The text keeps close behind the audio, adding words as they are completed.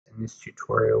In this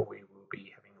tutorial, we will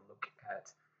be having a look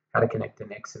at how to connect an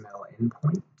XML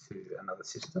endpoint to another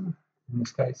system. In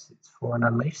this case, it's for an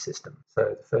Unleash system.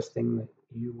 So the first thing that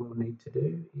you will need to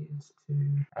do is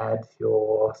to add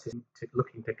your system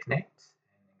looking to connect,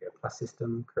 and then go plus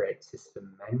system, create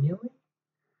system manually,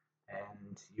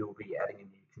 and you'll be adding a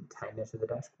new container to the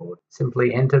dashboard.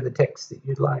 Simply enter the text that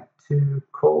you'd like to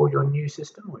call your new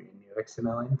system or your new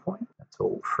XML endpoint. That's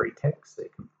all free text, so you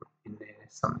can put in there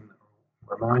something that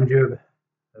will remind you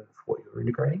of what you're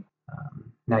integrating.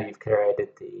 Now you've created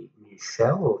the new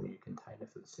shell or new container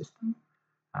for the system,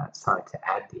 it's time to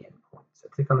add the endpoint. So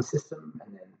click on the system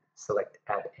and then select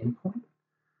Add Endpoint.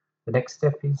 The next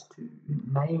step is to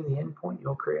name the endpoint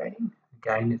you're creating.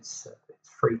 Again, it's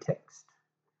free text,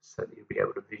 so that you'll be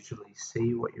able to visually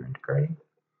see what you're integrating.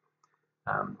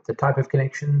 The type of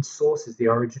connection, source is the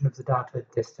origin of the data,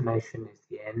 destination is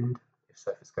the end, if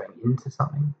it's going into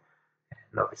something,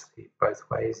 and obviously both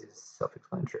ways is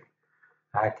self-explanatory.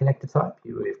 Connector type,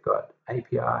 we've got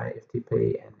API,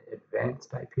 FTP, and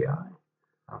advanced API.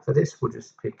 For this, we'll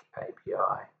just pick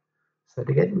API. So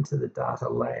to get into the data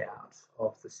layout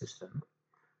of the system,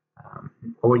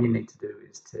 all you need to do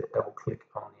is to double click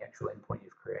on the actual endpoint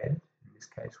you've created. In this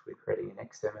case, we're creating an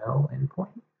XML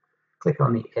endpoint. Click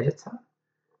on the editor,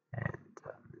 and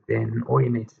then all you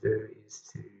need to do is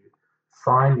to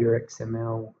find your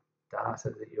XML data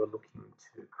that you're looking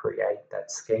to create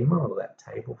that schema or that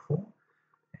table for,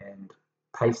 and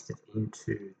paste it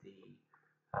into the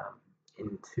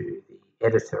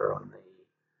editor on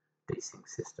the DSYNC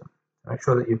system. Make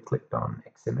sure that you've clicked on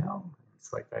XML and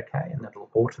select OK, and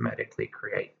that'll automatically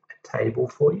create a table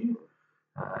for you.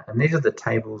 And these are the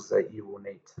tables that you will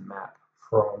need to map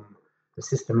from the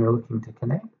system you're looking to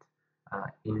connect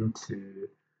into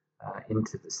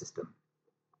the system.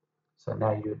 So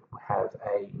now you have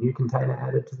a new container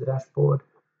added to the dashboard,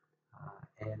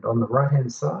 and on the right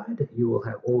hand side you will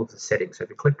have all of the settings. So if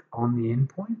you click on the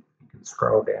endpoint, you can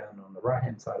scroll down on the right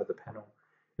hand side of the panel.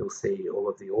 You'll see all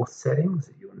of the auth settings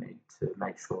that you'll need to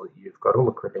make sure that you've got all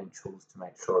the credentials to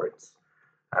make sure it's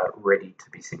ready to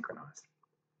be synchronized.